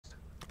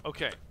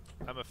Okay,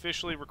 I'm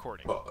officially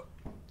recording.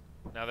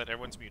 Now that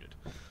everyone's muted.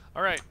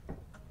 Alright.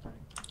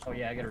 Oh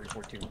yeah, I gotta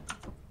record too.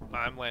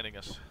 I'm landing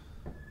us.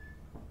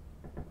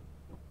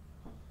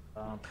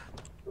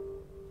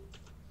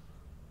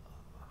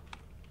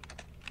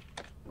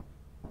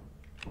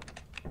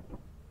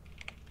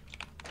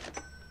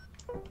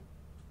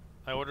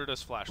 I ordered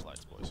us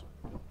flashlights, boys.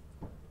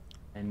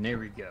 And there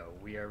we go.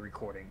 We are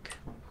recording.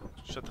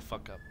 Shut the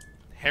fuck up.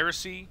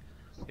 Heresy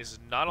is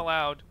not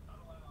allowed.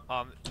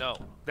 No,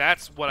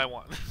 that's what I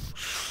want.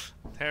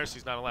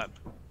 Heresy's not allowed.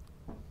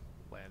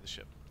 Land the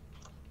ship.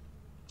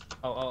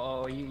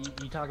 Oh, you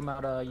talking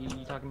about, you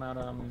talking about,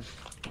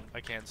 I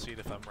can't see it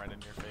if I'm right in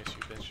your face,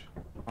 you bitch.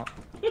 Oh.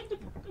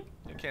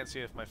 I can't see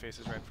it if my face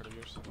is right in front of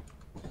yours.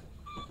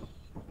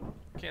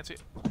 Can't see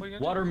it. What are you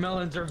gonna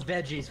Watermelons are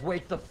veggies.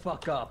 Wake the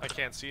fuck up. I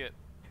can't see it.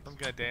 I'm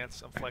gonna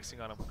dance. I'm flexing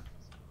on him.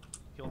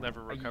 He'll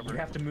never recover. You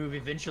have to move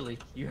eventually.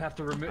 You have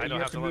to remove. I don't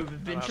have to move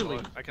eventually.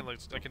 I can look.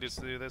 I can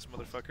just do this,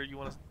 motherfucker. You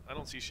wanna? I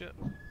don't see shit.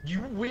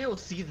 You will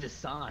see the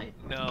sign.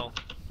 No,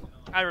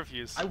 I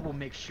refuse. I will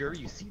make sure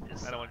you see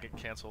this. I don't want to get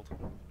canceled.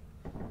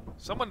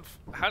 Someone,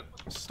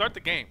 start the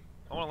game.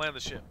 I want to land the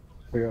ship.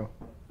 Here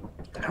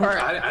we go.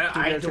 Alright,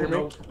 I guys hear don't me?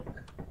 know.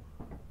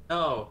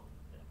 Oh.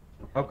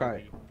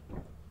 Okay.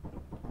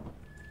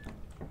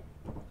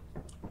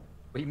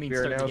 What do you mean We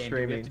are start now the game? Do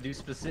we have streaming.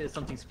 to do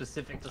something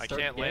specific to I start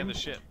can't the game? land the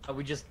ship. Oh,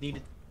 we just need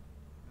it.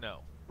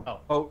 No.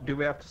 Oh, do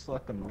we have to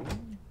select the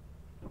moon?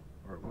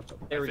 Or what's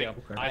up? There we go.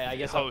 think- Okay. I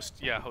guess host.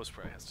 Yeah, host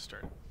probably has to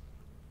start.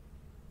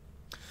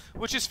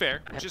 Which is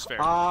fair. Which is fair.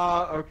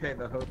 Ah, okay,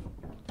 the host.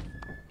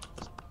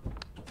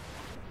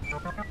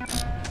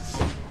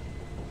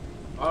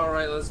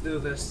 Alright, let's do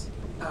this.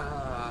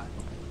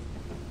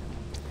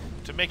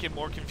 To make it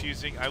more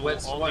confusing, I will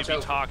Let's only watch be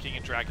out. talking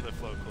in Dracula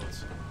flow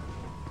quotes.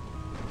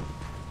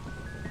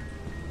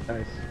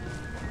 Nice.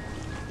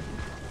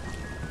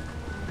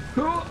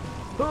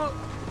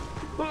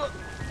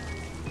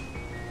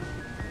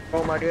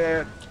 Oh my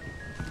god.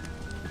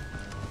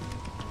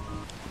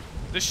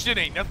 This shit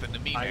ain't nothing to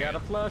me, I man. got a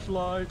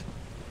flashlight.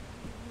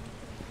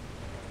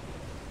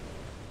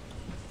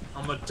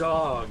 I'm a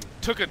dog.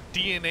 Took a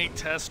DNA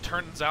test.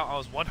 Turns out I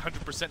was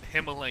 100%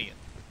 Himalayan.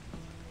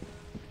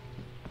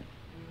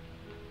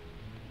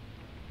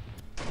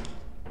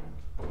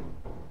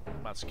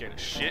 I'm not scared of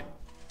shit.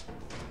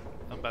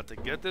 I'm about to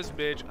get this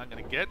bitch. I'm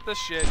gonna get the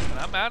shit, and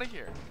I'm out of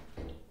here.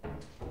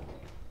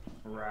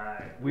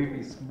 Right. We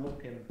be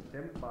smoking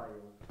them bio.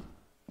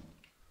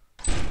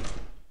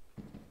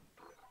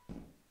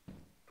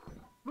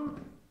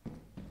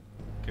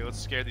 Okay, let's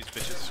scare these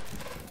bitches.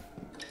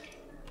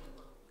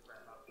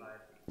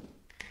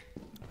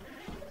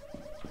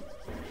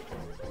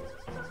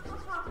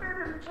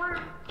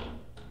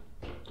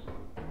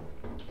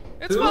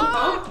 It's Who? fine!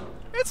 Huh?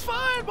 It's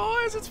fine,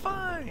 boys! It's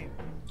fine!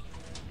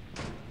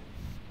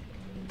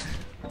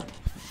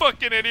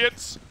 Fucking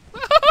idiots!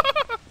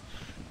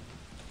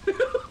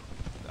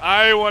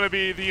 I want to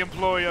be the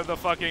employee of the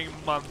fucking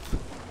month.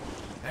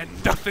 And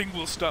nothing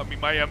will stop me.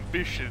 My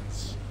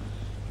ambitions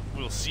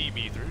will see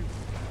me through.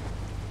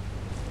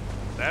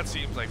 That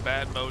seems like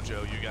bad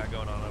mojo you got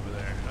going on over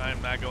there.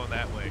 I'm not going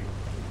that way.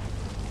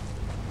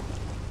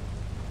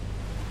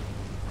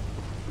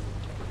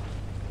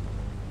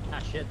 Ah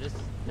shit, this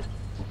is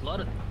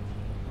flooded.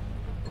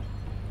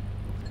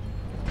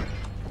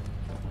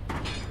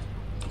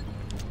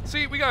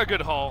 See, we got a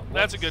good haul.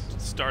 That's a good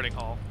starting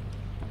haul.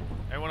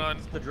 Everyone on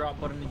The drop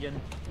button again.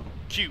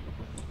 Q.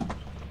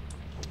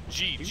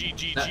 G, G,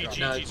 G, No, G, G,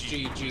 no, G, it's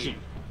G. G.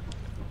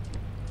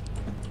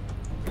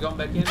 You going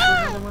back in for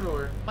another one,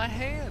 or? My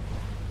hand.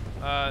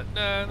 Nah,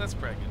 that's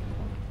pregnant.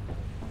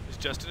 Is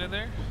Justin in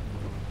there?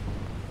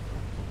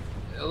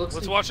 It looks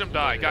Let's like watch him you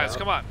die. got it Guys, out.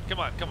 come on, come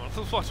on, come on.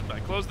 Let's watch him die.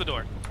 Close the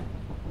door.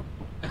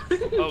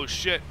 Oh,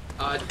 shit.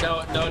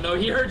 No,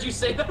 he heard you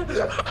say that.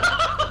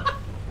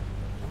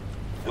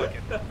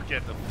 Fucking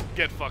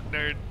get fucked,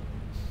 nerd.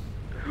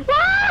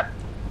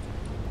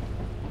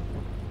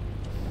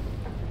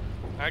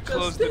 I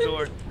closed the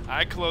door.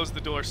 I closed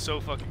the door so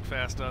fucking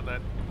fast on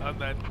that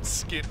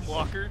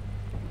skinwalker.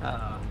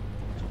 I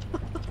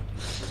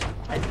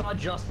thought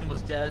Justin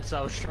was dead, so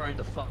I was trying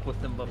to fuck with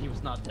him, but he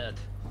was not dead.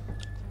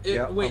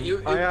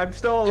 Wait, I'm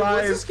still it was a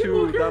alive too.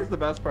 skinwalker? That's the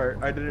best part.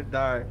 I didn't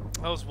die.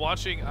 I was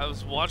watching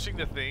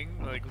the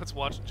thing, like, let's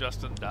watch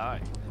Justin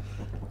die.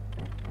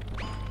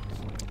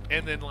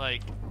 And then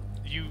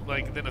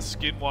then a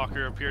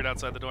skinwalker appeared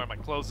outside the door. I'm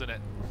like, closing it.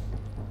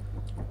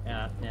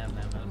 Yeah, man,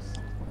 that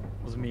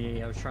was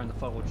me. I was trying to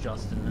fuck with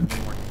Justin, and it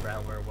didn't work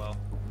out very well.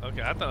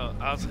 Okay, I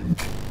was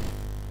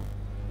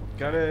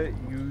Gotta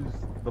use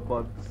the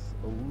bugs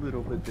a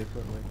little bit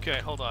differently. okay.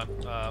 Hold on.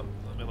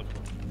 Let me look.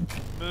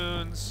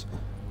 Moons.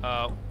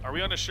 Are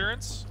we on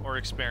assurance or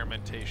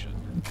experimentation?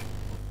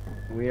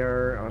 We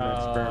are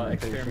on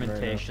experimentation.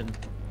 Experimentation.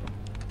 Right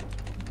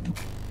now.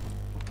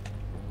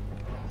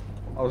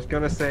 I was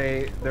gonna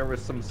say there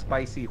was some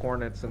spicy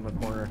hornets in the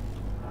corner.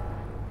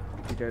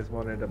 If you guys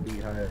wanted a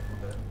beehive.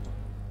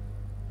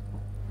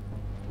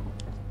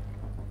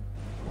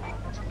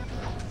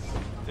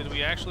 Did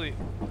we actually?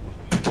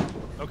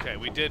 Okay,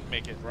 we did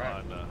make it Right.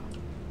 on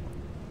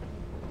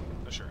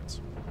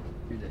assurance.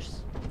 Do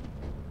this.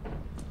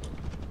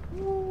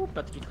 Ooh,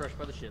 about to get crushed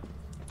by the ship.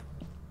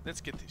 Let's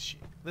get this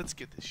shit. Let's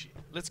get this shit.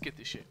 Let's get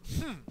this shit.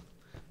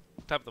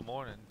 Top of the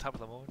morning. Top of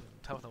the morning.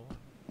 Top of the morning.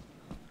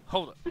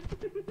 Hold up.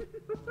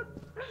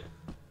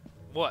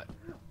 What?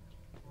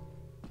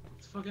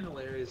 It's fucking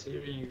hilarious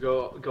hearing you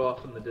go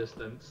off in the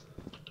distance.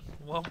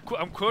 Well,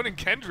 I'm quoting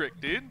Kendrick,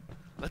 dude.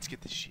 Let's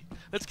get this shit.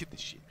 Let's get this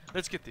shit.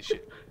 Let's get this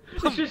shit.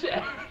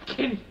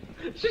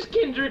 It's just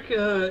Kendrick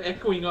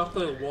echoing off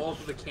the walls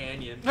of the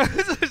canyon.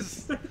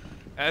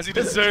 As he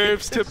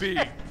deserves to be.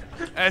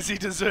 As he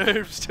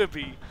deserves to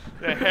be.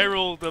 The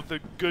herald of the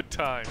good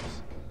times.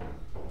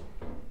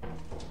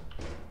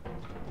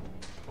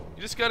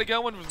 You just gotta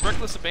go in with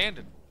reckless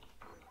abandon.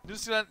 You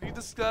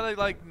just gotta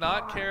like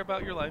not care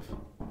about your life.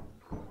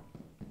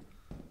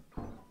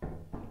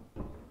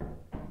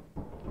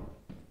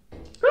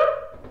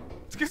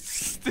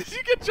 Did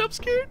you get jump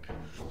scared?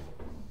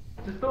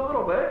 Just a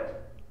little bit.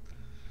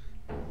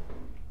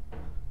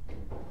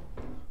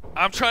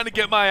 I'm trying to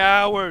get my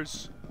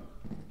hours.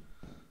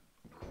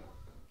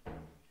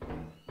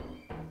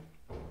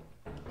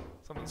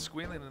 Someone's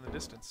squealing in the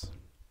distance.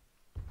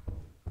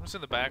 I'm just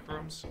in the back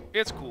rooms.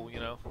 It's cool, you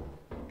know.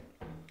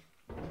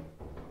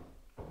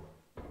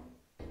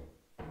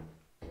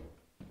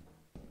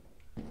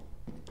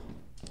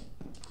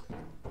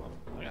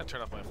 I gotta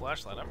turn off my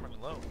flashlight. I'm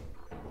running low.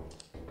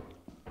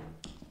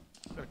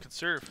 Gotta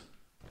conserve.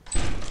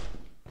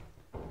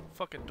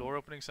 Fucking door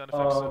opening sound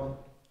effects.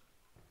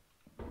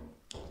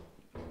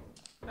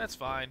 That's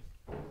fine.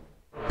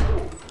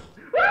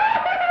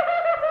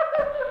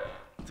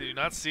 Did you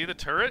not see the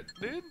turret,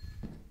 dude?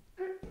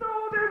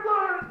 No, there's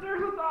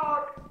a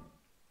dog.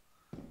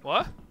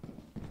 What?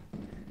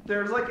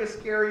 There's like a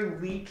scary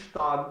leech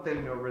dog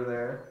thing over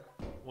there.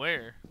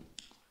 Where?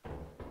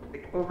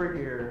 Like over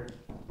here.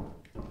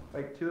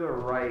 Like to the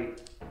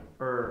right.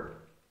 Or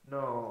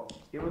no,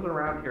 it was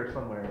around here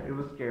somewhere. It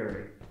was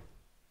scary.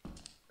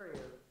 Right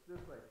here. This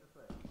way.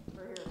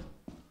 Right here.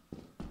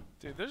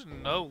 Dude, there's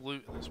no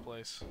loot in this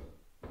place.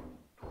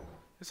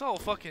 It's all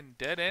fucking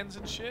dead ends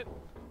and shit.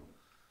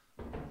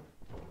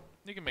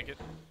 You can make it.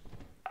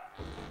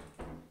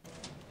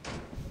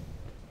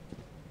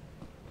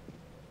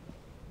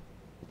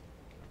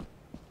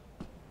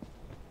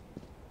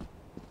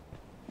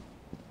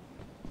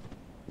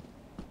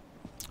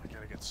 I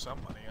gotta get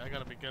some money. I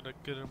gotta be a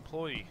good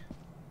employee.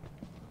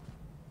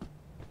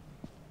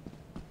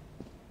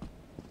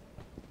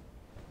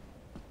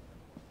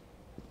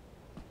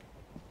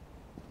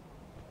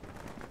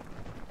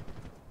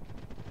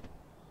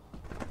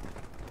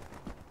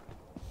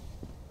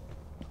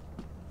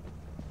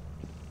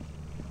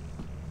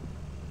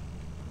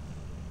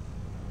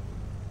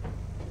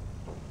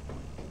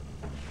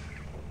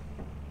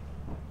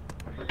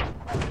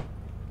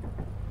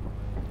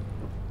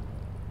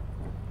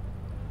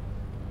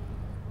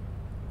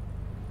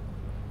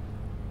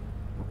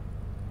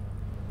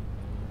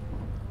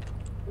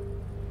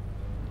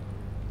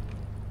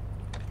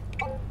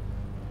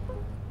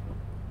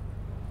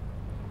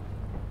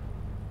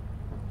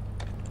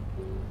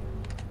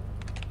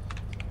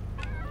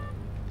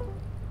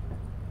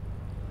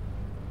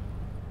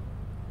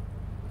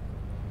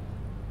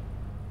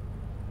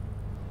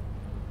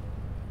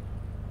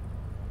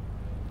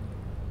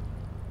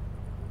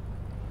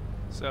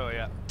 So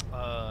yeah,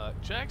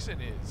 Jackson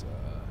is,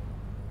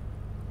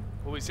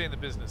 what we say in the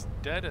business,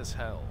 dead as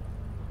hell.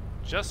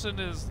 Justin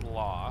is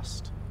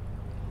lost.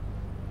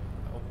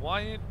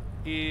 Wyatt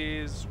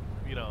is,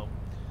 you know,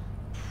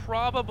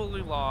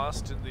 probably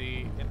lost in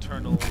the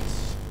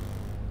internals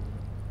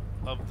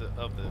of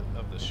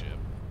the ship.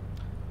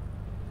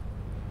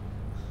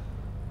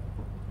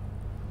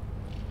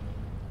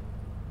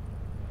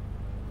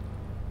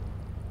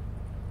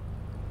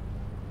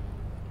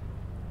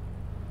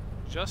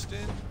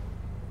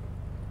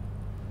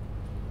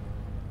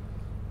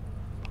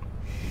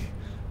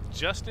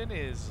 Justin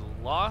is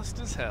lost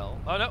as hell.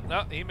 Oh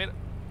no, he made it.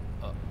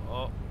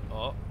 Oh,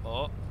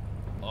 what?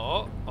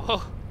 Oh,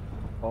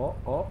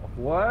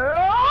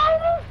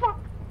 fuck.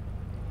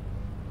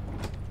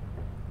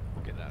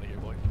 Getting out of here,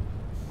 boy.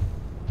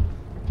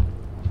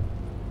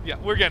 Yeah,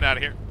 we're getting out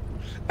of here.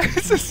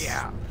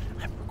 Yeah.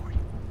 I'm recording.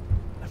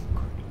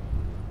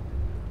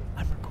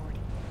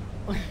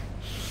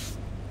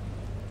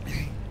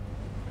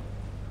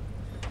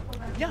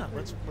 Yeah,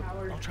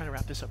 I'll try to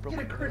wrap this up real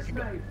quick. Get a Chris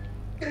knife.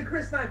 Get a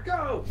Chris knife.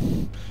 Go.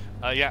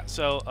 Yeah.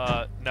 So,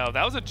 no,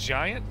 that was a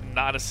giant,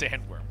 not a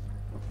sandworm.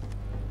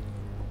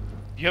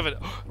 You have a.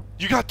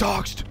 You got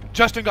doxxed.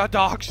 Justin got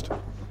doxxed.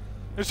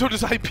 And so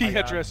does IP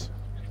address.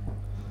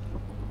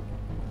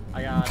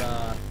 I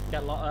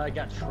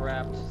got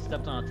trapped,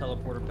 stepped on a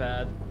teleporter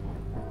pad.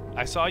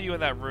 I saw you in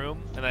that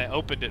room, and I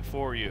opened it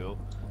for you,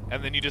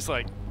 and then you just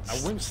like.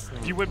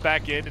 You went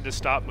back in and just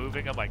stopped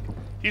moving. I'm like,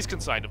 he's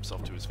consigned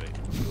himself to his fate.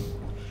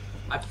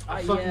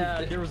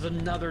 Yeah, there was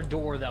another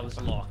door that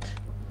was locked.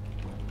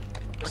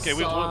 Okay,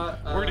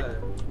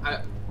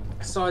 I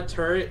saw a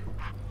turret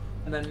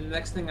And then the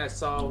next thing I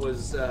saw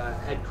was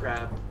head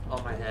crab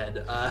on my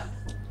head.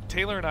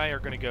 Taylor and I are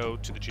going to go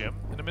to the gym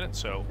in a minute,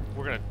 so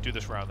we're going to do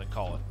this round and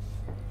call it.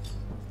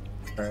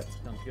 Alright,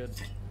 sounds good.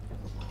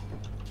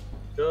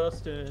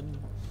 Justin.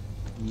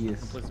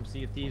 Yes. Play some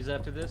Sea of Thieves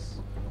after this?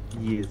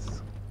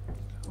 Yes.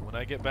 When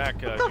I get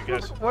back,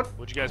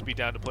 would you guys be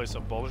down to play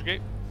some Baldur's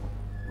Gate?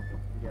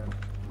 Yeah.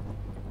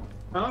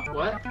 Huh?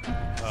 What?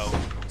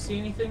 Oh, See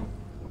anything?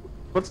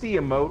 What's the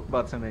emote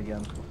button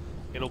again?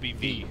 it'll be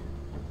V.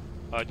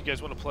 Do you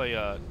guys want to play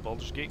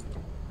Baldur's Gate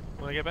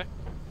when I get back?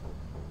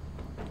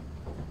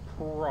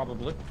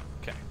 Probably.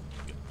 Okay.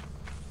 Good.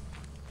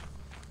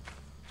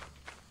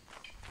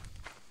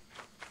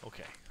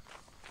 Okay.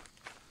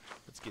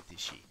 Let's get this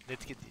sheet.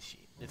 Let's get this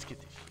sheet. Let's get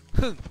this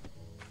sheet.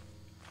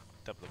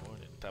 Top of the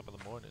morning, top of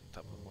the morning,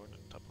 top of the morning,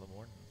 top of the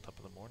morning, top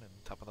of the morning,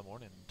 top of the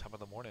morning, top of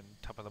the morning,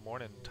 top of the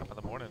morning, top of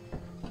the morning.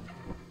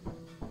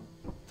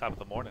 Top of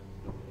the morning.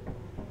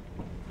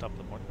 Top of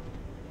the morning.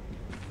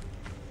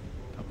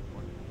 Top of the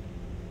morning.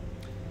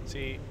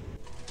 See,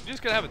 you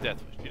just gotta have a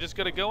death wish. You just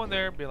gotta go in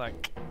there and be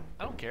like,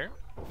 I don't care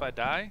if I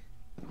die.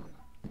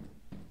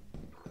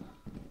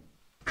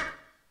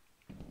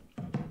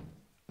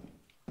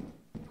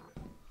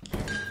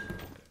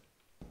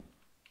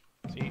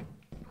 See,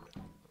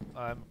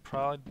 I'm a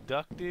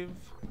productive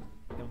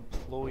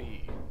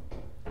employee.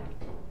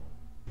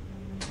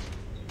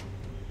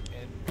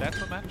 And that's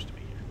what matters to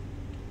me here.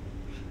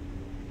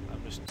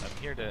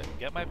 I'm here to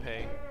get my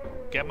pay,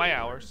 get my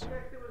hours.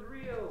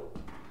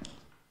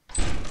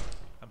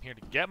 I'm here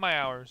to get my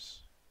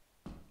hours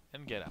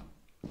and get out.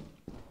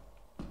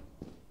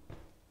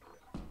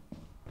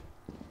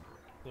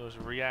 There was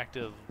a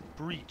reactive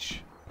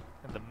breach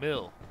in the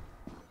mill.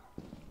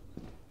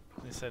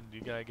 They said,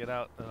 you gotta get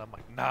out. And I'm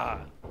like,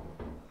 nah.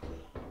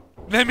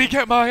 Let me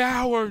get my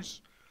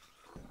hours!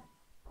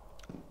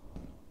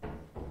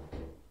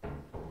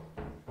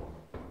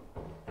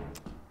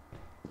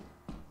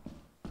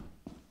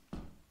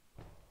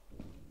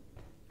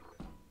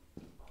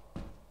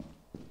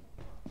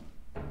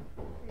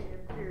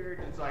 Interior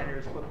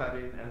designers put that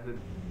in as a...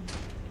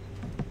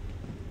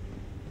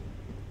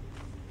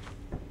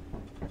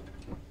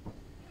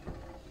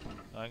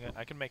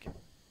 I can make it.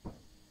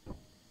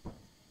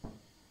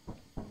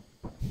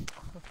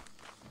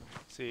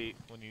 See,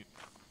 when you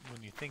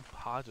think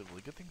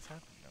positively, good things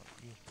happen.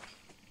 You know,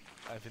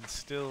 I've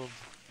instilled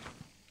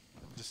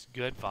just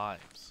good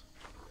vibes.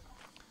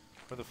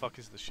 Where the fuck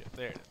is the ship?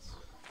 There it is.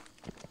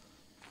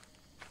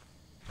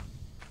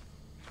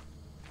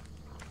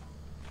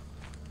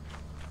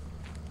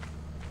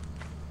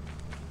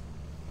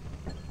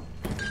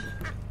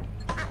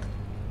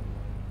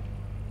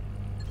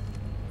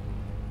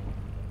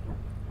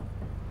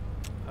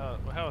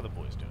 How are the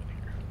boys doing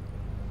here?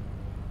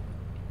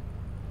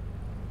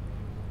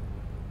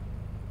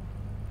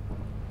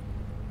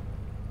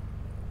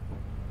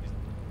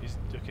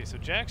 Okay, so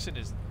Jackson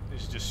is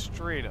just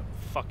straight up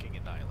fucking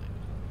annihilated.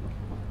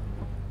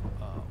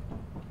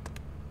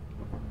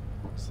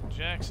 So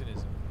Jackson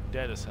is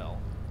dead as hell.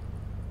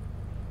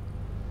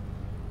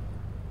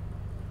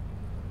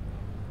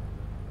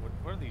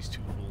 What are these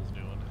two fools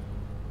doing?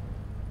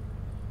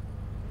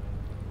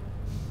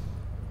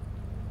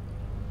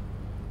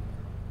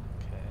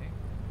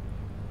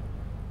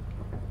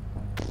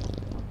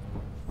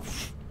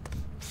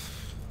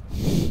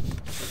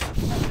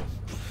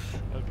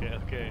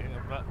 Okay,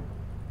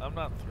 I'm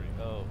not three.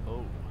 Oh.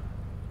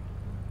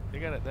 They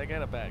got a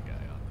bad guy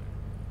on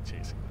there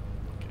chasing them.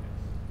 Okay.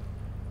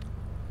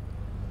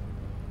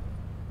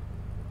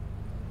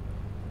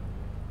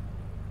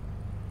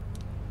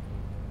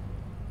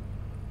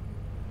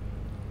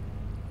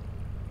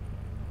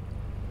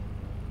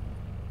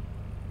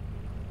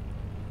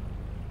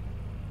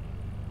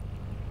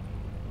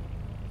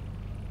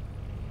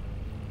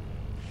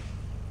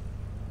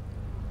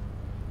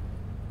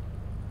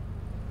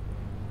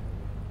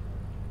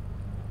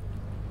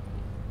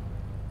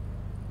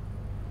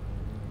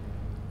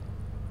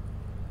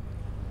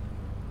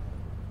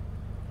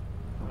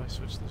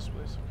 Switch this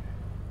place.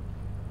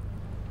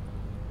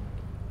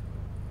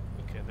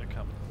 Okay. Okay, they're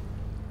coming.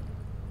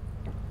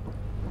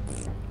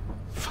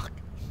 Fuck.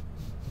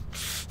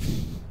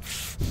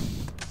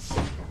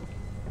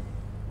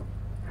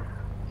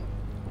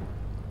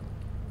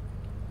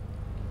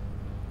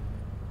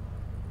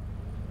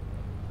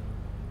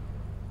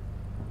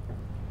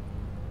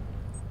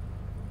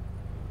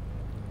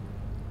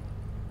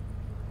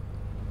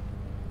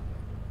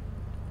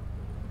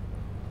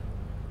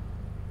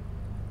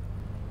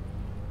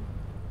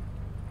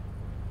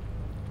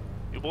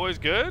 Boys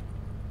good?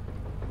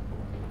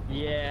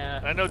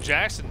 Yeah. I know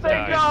Jackson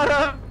Thank died.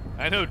 God!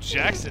 I know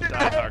Jackson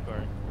died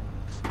hardcore.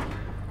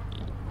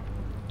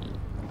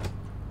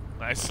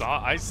 I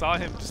saw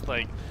him just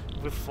like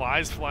with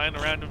flies flying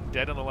around him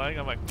dead on the leg.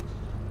 I'm like,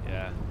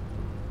 yeah.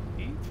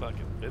 He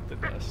fucking bit the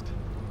dust.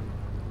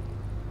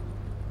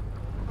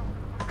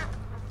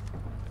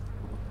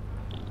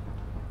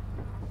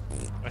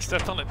 I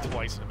stepped on it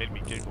twice and it made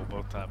me giggle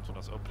both times when I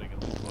was opening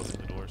and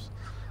closing the doors.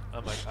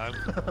 I'm like, I'm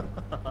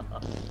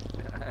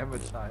I'm a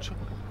child.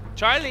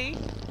 Charlie!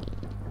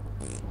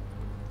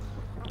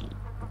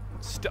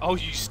 Oh,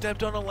 you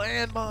stepped on a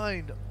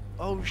landmine!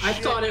 Oh, shit. I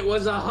thought it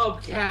was a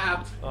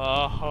hubcap.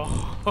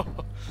 Oh,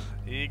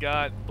 he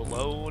got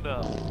blown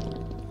up.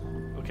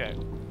 Okay.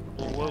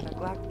 Well,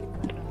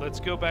 let's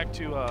go back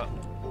to,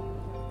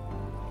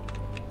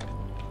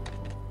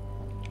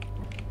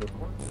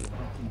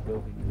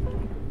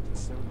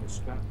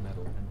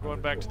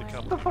 going back to the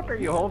company. What the fuck are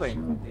you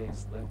holding?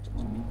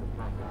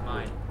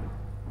 Mine.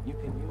 You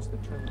can use the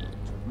terminal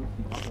to route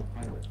the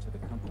autopilot to the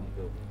company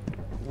building.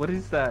 What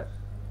is that?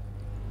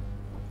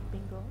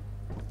 Bingo.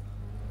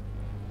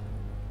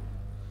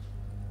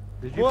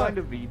 Did you What? find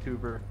a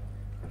VTuber?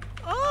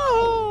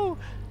 Oh!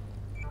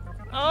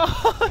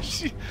 Oh,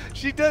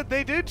 she did.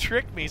 They do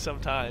trick me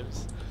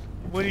sometimes.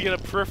 When you get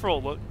a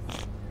peripheral look.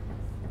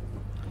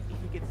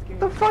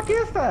 The fuck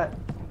is that?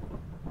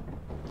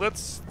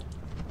 Let's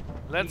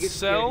get scared,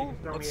 sell. you can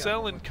throw Let's me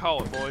sell out. and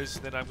call it, boys.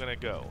 Then I'm gonna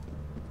go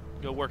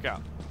work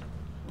out.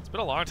 It's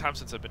been a long time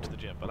since I've been to the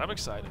gym, but I'm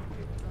excited.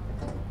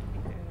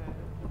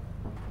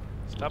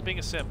 Stop being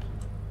a simp.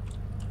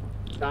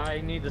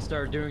 I need to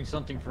start doing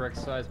something for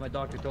exercise. My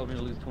doctor told me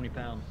to lose 20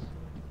 pounds.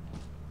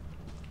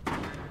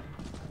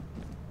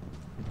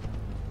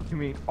 You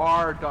mean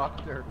our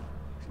doctor?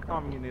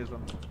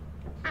 Communism.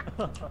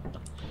 All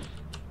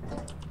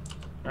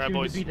right, Soon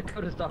boys. to be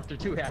Dakota's doctor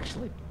too,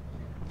 actually.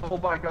 Oh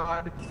my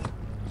god.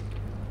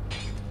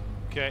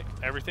 Okay,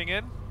 everything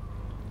in?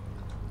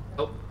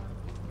 Oh.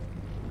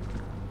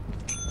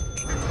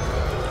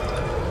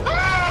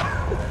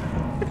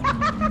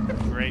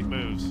 Great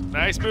moves.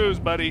 Nice moves,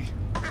 buddy.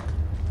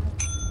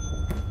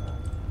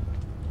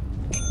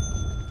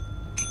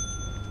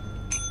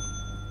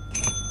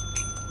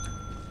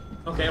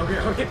 Okay,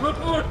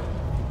 move.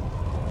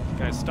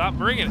 Guys, stop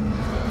bringing it.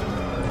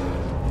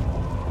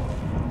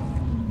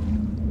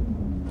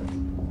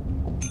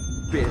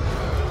 Bitch.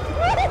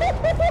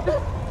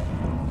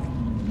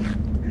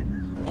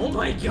 Oh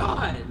my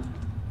god.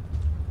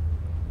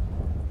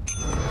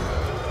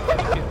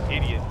 Fucking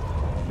idiot.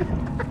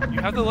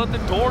 You have to let the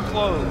door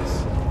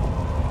close.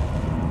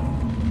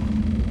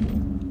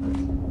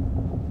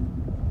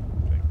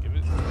 Okay, give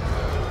it.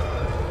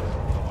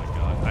 Oh my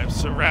god. I'm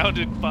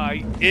surrounded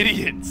by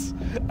idiots.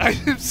 I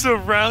am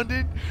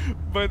surrounded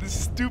by the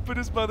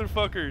stupidest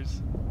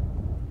motherfuckers.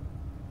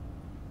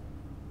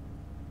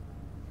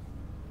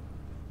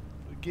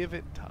 Give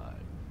it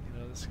time. You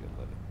know, this is gonna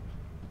let it.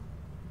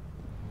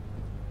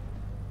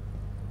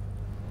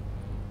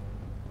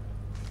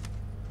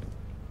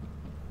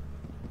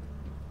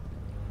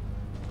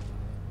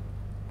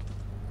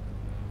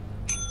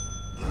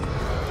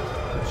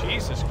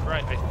 Jesus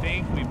Christ, I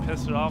think we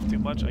pissed it off too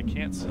much. I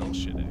can't sell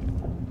shit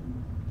anymore.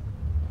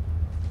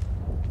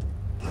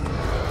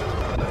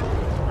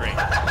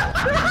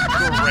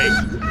 Great.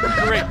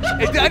 Great.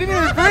 I didn't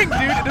even ring,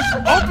 dude. It just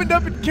opened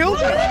up and killed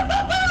me.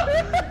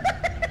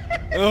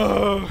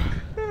 Oh.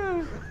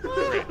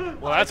 Great.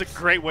 Well, that's a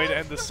great way to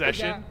end the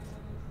session.